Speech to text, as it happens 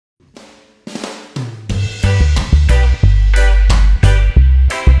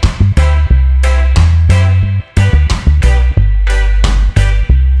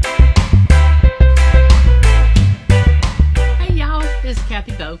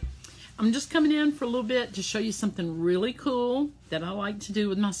I'm just coming in for a little bit to show you something really cool that I like to do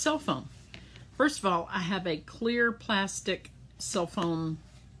with my cell phone. First of all, I have a clear plastic cell phone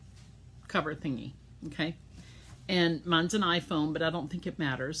cover thingy, okay? And mine's an iPhone, but I don't think it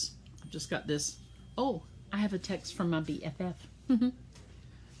matters. I've just got this. Oh, I have a text from my BFF.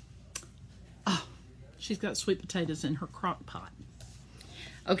 Oh, she's got sweet potatoes in her crock pot.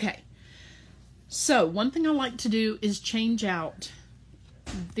 Okay, so one thing I like to do is change out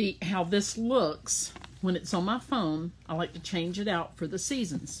how this looks when it's on my phone. I like to change it out for the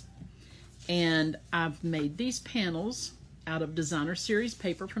seasons. And I've made these panels out of designer series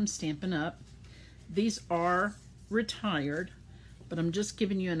paper from Stampin' Up. These are retired, but I'm just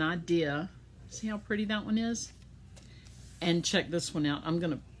giving you an idea. See how pretty that one is? And check this one out. I'm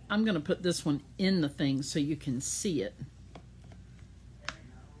gonna put this one in the thing so you can see it.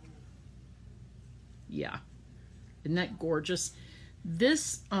 Yeah, isn't that gorgeous?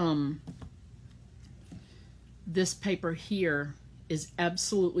 This this paper here is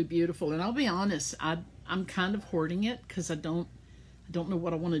absolutely beautiful, and I'll be honest, I'm kind of hoarding it because I don't know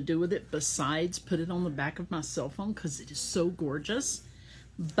what I want to do with it besides put it on the back of my cell phone because it is so gorgeous.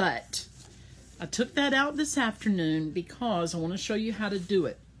 But I took that out this afternoon because I want to show you how to do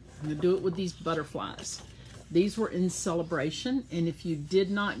it. I'm going to do it with these butterflies. These were in Celebration, and if you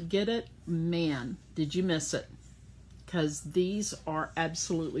did not get it, man, did you miss it? Because these are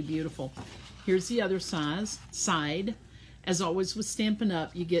absolutely beautiful. Here's the other side. As always with Stampin'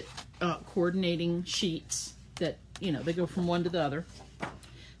 Up, you get coordinating sheets that, you know, they go from one to the other.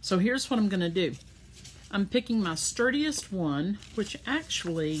 So here's what I'm going to do. I'm picking my sturdiest one, which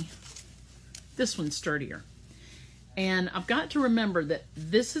actually, this one's sturdier. And I've got to remember that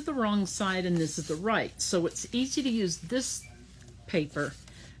this is the wrong side and this is the right. So it's easy to use this paper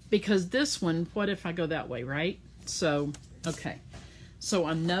because this one, what if I go that way, right? So, okay. So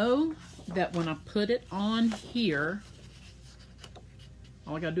I know that when I put it on here,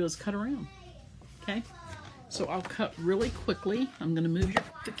 all I gotta do is cut around, okay? So I'll cut really quickly. I'm gonna move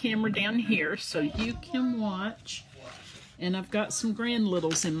the camera down here so you can watch. And I've got some grand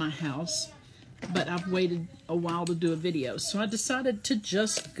littles in my house, but I've waited a while to do a video. So I decided to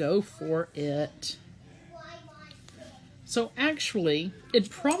just go for it. So actually,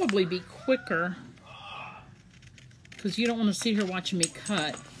 it'd probably be quicker because you don't want to see her watching me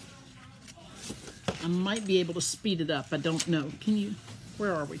cut. I might be able to speed it up. I don't know. Can you?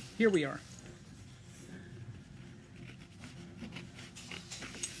 Where are we? Here we are.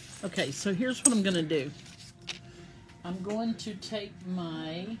 Okay, so here's what I'm going to do. I'm going to take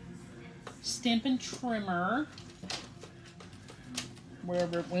my Stampin' Trimmer,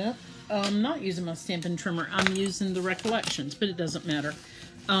 wherever it went. I'm not using my Stampin' Trimmer. I'm using the Recollections, but it doesn't matter.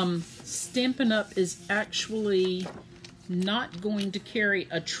 Stampin' Up is actually not going to carry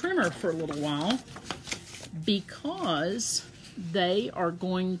a trimmer for a little while because they are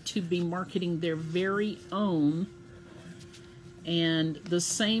going to be marketing their very own, and the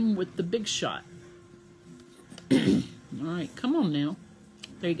same with the Big Shot. All right, come on now.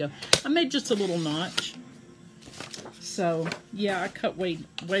 There you go. I made just a little notch. So, yeah, I cut way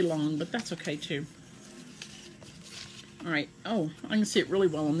long, but that's okay too. All right. Oh, I can see it really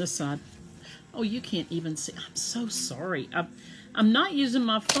well on this side. Oh, you can't even see. I'm so sorry. I'm not using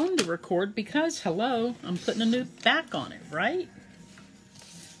my phone to record because, hello, I'm putting a new back on it, right?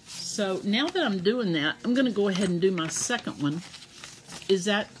 So now that I'm doing that, I'm going to go ahead and do my second one. Is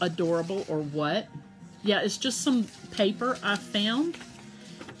that adorable or what? Yeah, it's just some paper I found,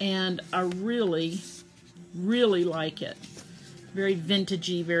 and I really, really like it. Very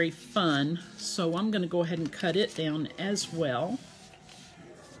vintagey, very fun. So I'm going to go ahead and cut it down as well.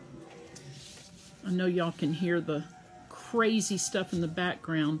 I know y'all can hear the crazy stuff in the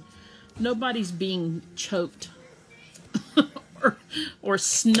background. Nobody's being choked or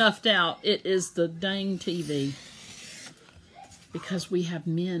snuffed out. It is the dang TV. Because we have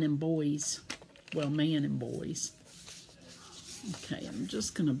men and boys. Well, man and boys. Okay, I'm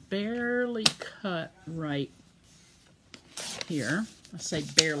just going to barely cut right here. I say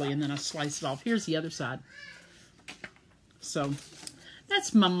barely and then I slice it off. Here's the other side. So,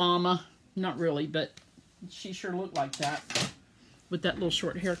 that's my mama. Not really, but she sure looked like that. With that little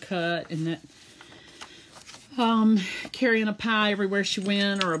short haircut and that carrying a pie everywhere she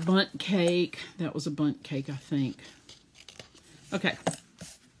went, or a bundt cake. That was a bundt cake, I think. Okay.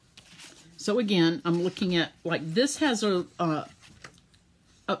 So again, I'm looking at, like, this has a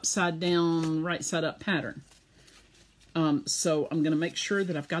upside down, right side up pattern. So I'm going to make sure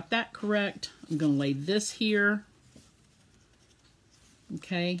that I've got that correct. I'm going to lay this here.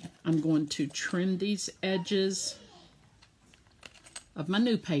 Okay, I'm going to trim these edges of my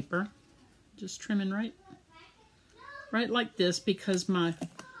new paper. Just trimming right like this because my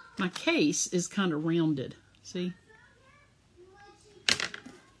case is kind of rounded. See? I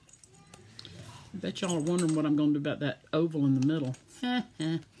bet y'all are wondering what I'm going to do about that oval in the middle.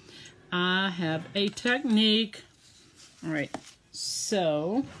 I have a technique. All right,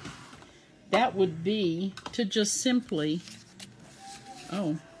 so that would be to just simply,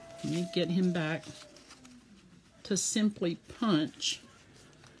 oh, let me get him back, to simply punch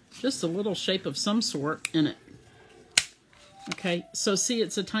just a little shape of some sort in it. Okay, so see,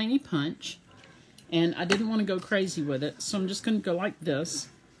 it's a tiny punch, and I didn't want to go crazy with it, so I'm just going to go like this.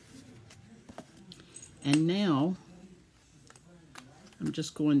 And now I'm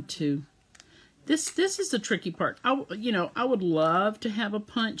just going to, this is the tricky part. You know, I would love to have a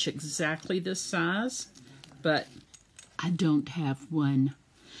punch exactly this size, but I don't have one.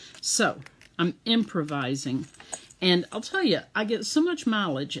 So I'm improvising. And I'll tell you, I get so much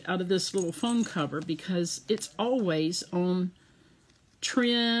mileage out of this little phone cover because it's always on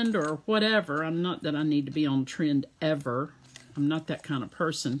trend or whatever. I'm not that I need to be on trend ever. I'm not that kind of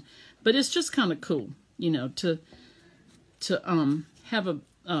person. But it's just kind of cool, you know, to have a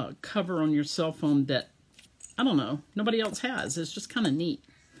cover on your cell phone that, I don't know, nobody else has. It's just kind of neat.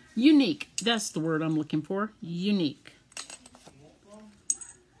 Unique. That's the word I'm looking for. Unique.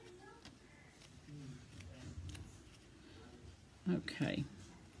 Okay.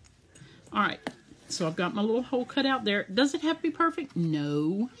 All right. So I've got my little hole cut out there. Does it have to be perfect?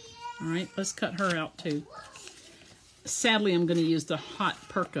 No. All right. Let's cut her out too. Sadly, I'm going to use the hot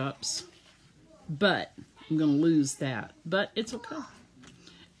perk ups, but I'm going to lose that. But it's okay.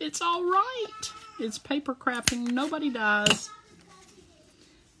 It's all right. It's paper crafting. Nobody dies.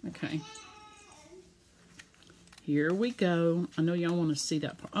 Okay. Here we go. I know y'all want to see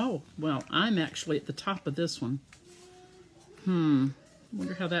that part. Oh, well, I'm actually at the top of this one.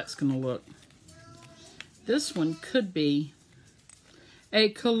 Wonder how that's going to look. This one could be a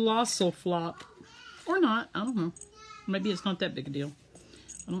colossal flop. Or not. I don't know. Maybe it's not that big a deal.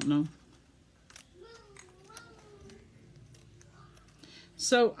 I don't know.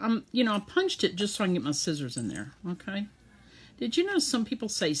 So, you know, I punched it just so I can get my scissors in there. Okay? Did you know some people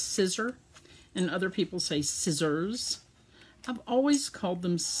say scissor and other people say scissors? I've always called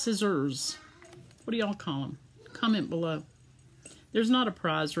them scissors. What do y'all call them? Comment below. There's not a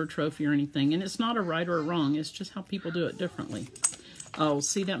prize or a trophy or anything, and it's not a right or a wrong. It's just how people do it differently. Oh,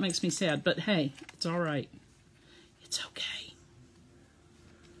 see, that makes me sad, but hey, it's all right. It's okay.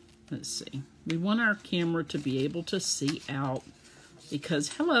 Let's see. We want our camera to be able to see out because,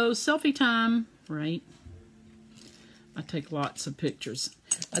 hello, selfie time, right? I take lots of pictures.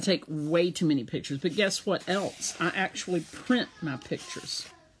 I take way too many pictures, but guess what else? I actually print my pictures.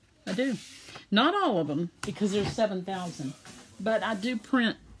 I do. Not all of them, because there's 7,000. But I do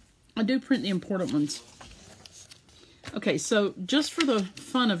print the important ones. Okay, so just for the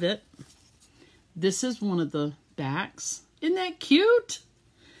fun of it, this is one of the backs. Isn't that cute?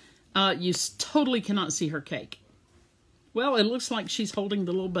 You totally cannot see her cake. Well, it looks like she's holding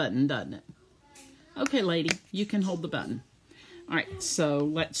the little button, doesn't it? Okay, lady, you can hold the button. All right, so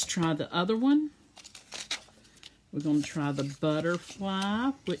let's try the other one. We're going to try the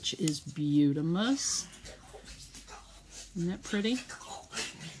butterfly, which is beautimous. Isn't that pretty?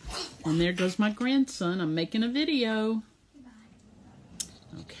 And there goes my grandson. I'm making a video.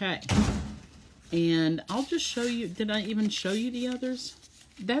 Okay. And I'll just show you. Did I even show you the others?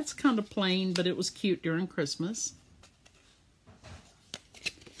 That's kind of plain, but it was cute during Christmas.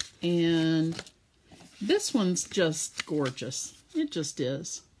 And this one's just gorgeous. It just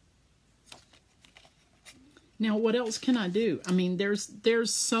is. Now, what else can I do? I mean,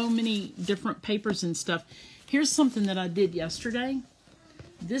 there's so many different papers and stuff. Here's something that I did yesterday.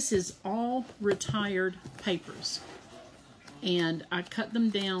 This is all retired papers. And I cut them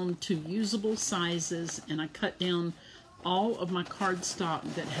down to usable sizes, and I cut down all of my cardstock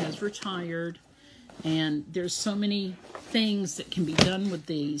that has retired. And there's so many things that can be done with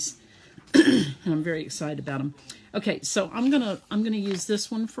these. And I'm very excited about them. Okay, so I'm gonna use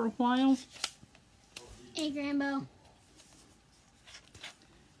this one for a while. Hey, Grambo.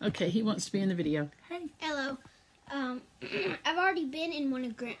 Okay, he wants to be in the video. Hey. Hello. I've already been in one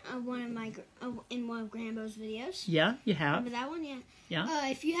of Grambo's videos. Yeah, you have. Remember that one? Yeah. Yeah.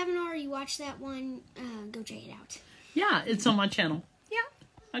 If you haven't already watched that one, go check it out. Yeah, it's on my channel.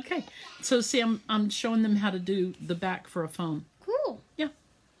 Yeah. Okay. So see, I'm showing them how to do the back for a phone. Cool. Yeah.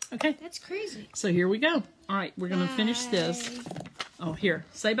 Okay. That's crazy. So here we go. All right, we're gonna finish this. Oh, here.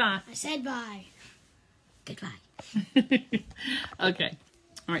 Say bye. I said bye. Goodbye. Okay.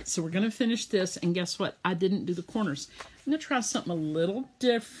 All right, so we're going to finish this, and guess what? I didn't do the corners. I'm going to try something a little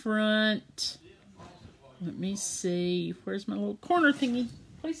different. Let me see. Where's my little corner thingy?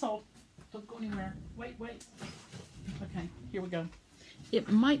 Please hold. Don't go anywhere. Wait. Okay, here we go. It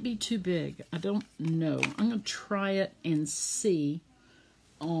might be too big. I don't know. I'm going to try it and see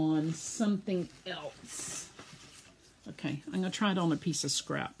on something else. Okay, I'm going to try it on a piece of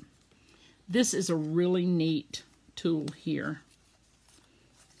scrap. This is a really neat tool here.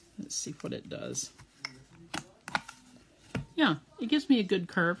 Let's see what it does. Yeah, it gives me a good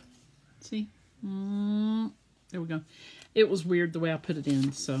curve. See? There we go. It was weird the way I put it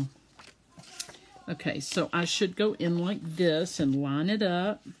in, so. Okay, so I should go in like this and line it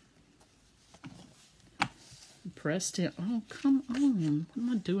up. Press it. Oh, come on. What am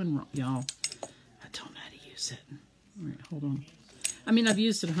I doing wrong, y'all? I don't know how to use it. All right, hold on. I mean, I've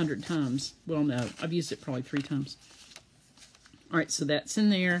used it 100 times. Well, no, I've used it probably 3 times. All right, so that's in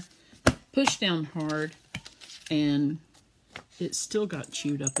there. Push down hard, and it still got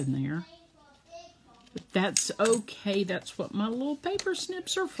chewed up in there. But that's okay. That's what my little paper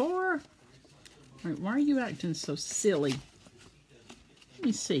snips are for. All right, why are you acting so silly? Let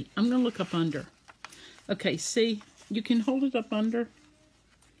me see. I'm going to look up under. Okay, see? You can hold it up under.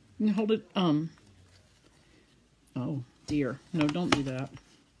 You can hold it, oh, dear. No, don't do that.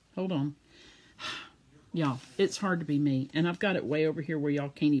 Hold on. Y'all, it's hard to be me. And I've got it way over here where y'all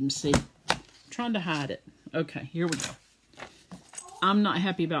can't even see. I'm trying to hide it. Okay, here we go. I'm not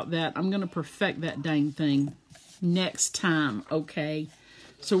happy about that. I'm going to perfect that dang thing next time, okay?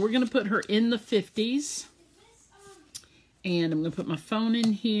 So we're going to put her in the 50s. And I'm going to put my phone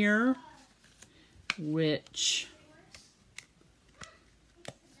in here, which,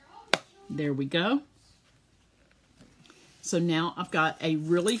 there we go. So now I've got a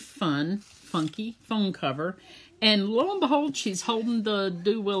really fun, funky phone cover. And lo and behold, she's holding the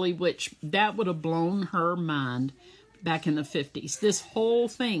Do Willie, which that would have blown her mind back in the 50s. This whole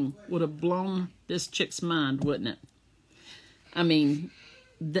thing would have blown this chick's mind, wouldn't it? I mean,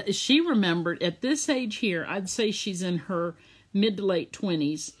 she remembered at this age here, I'd say she's in her mid to late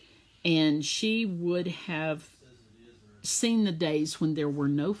 20s, and she would have seen the days when there were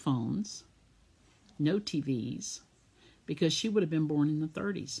no phones, no TVs, because she would have been born in the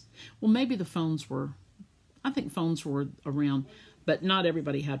 30s. Well, maybe the phones were, I think phones were around, but not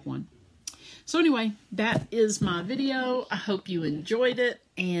everybody had one. So anyway, that is my video. I hope you enjoyed it.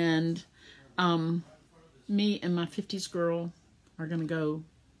 And me and my 50s girl are going to go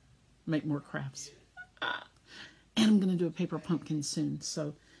make more crafts. And I'm going to do a paper pumpkin soon.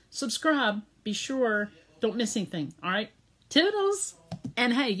 So subscribe. Be sure. Don't miss anything. All right? Toodles.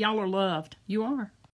 And hey, y'all are loved. You are.